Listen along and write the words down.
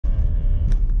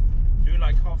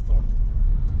like Hawthorne?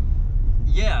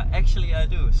 Yeah, actually I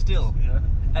do still. Yeah.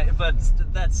 But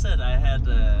that said, I had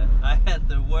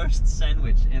the worst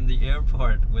sandwich in the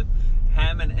airport with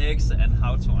ham and eggs and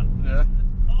Hawthorne. Yeah.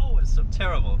 Oh, it's so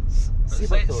terrible. Say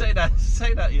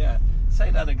that. Yeah. Say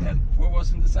that again. What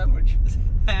was in the sandwich?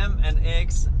 Ham and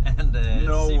eggs and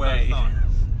No sea way. buckthorn.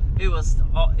 It was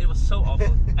so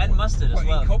awful. And mustard as What,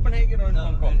 well. in Copenhagen or in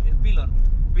Hong Kong? In Billund.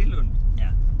 Billund.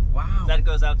 Yeah. Wow. That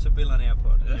goes out to Billund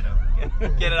Airport. You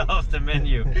know, get it off the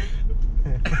menu.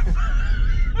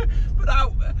 But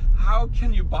how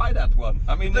can you buy that one?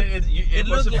 I mean, it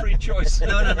was a free choice.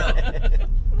 No.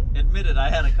 Admitted, I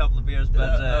had a couple of beers,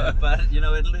 but you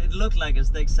know, it looked like a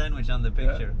steak sandwich on the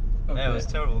picture. Yeah, okay. Yeah, it was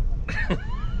terrible.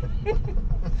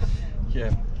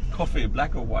 Yeah, coffee,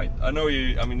 black or white? I know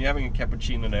you. I mean, you're having a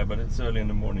cappuccino there, but it's early in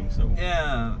the morning, so.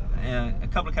 Yeah, a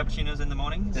couple of cappuccinos in the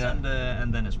mornings, Yeah.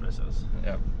 and then espressos.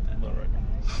 Yeah. All right.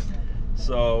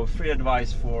 So, free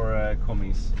advice for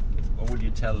commies. What would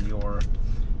you tell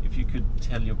if you could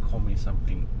tell your commie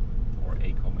something, or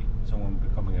a commie, someone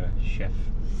becoming a chef,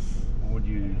 what would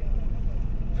you,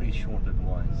 pretty short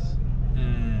advice?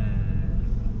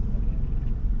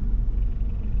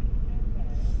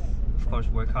 Of course,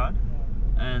 work hard,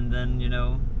 and then, you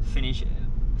know, finish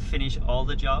all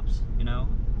the jobs. You know,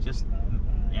 just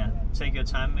take your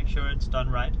time, make sure it's done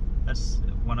right. That's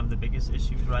one of the biggest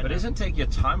issues right now. But isn't take your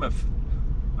time of?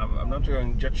 I'm not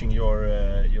judging your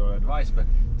advice, but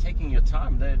taking your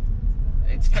time, that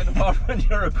it's kind of hard when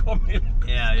you're a commie.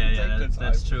 Yeah.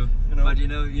 That's true. You know? But you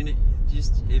know, you need,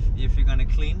 just if you're gonna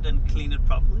clean, then clean it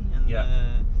properly, and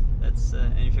that's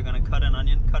and if you're gonna cut an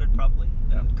onion, cut it properly,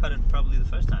 and cut it properly the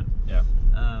first time. Yeah.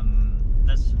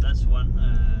 That's one.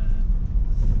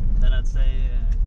 Then I'd say.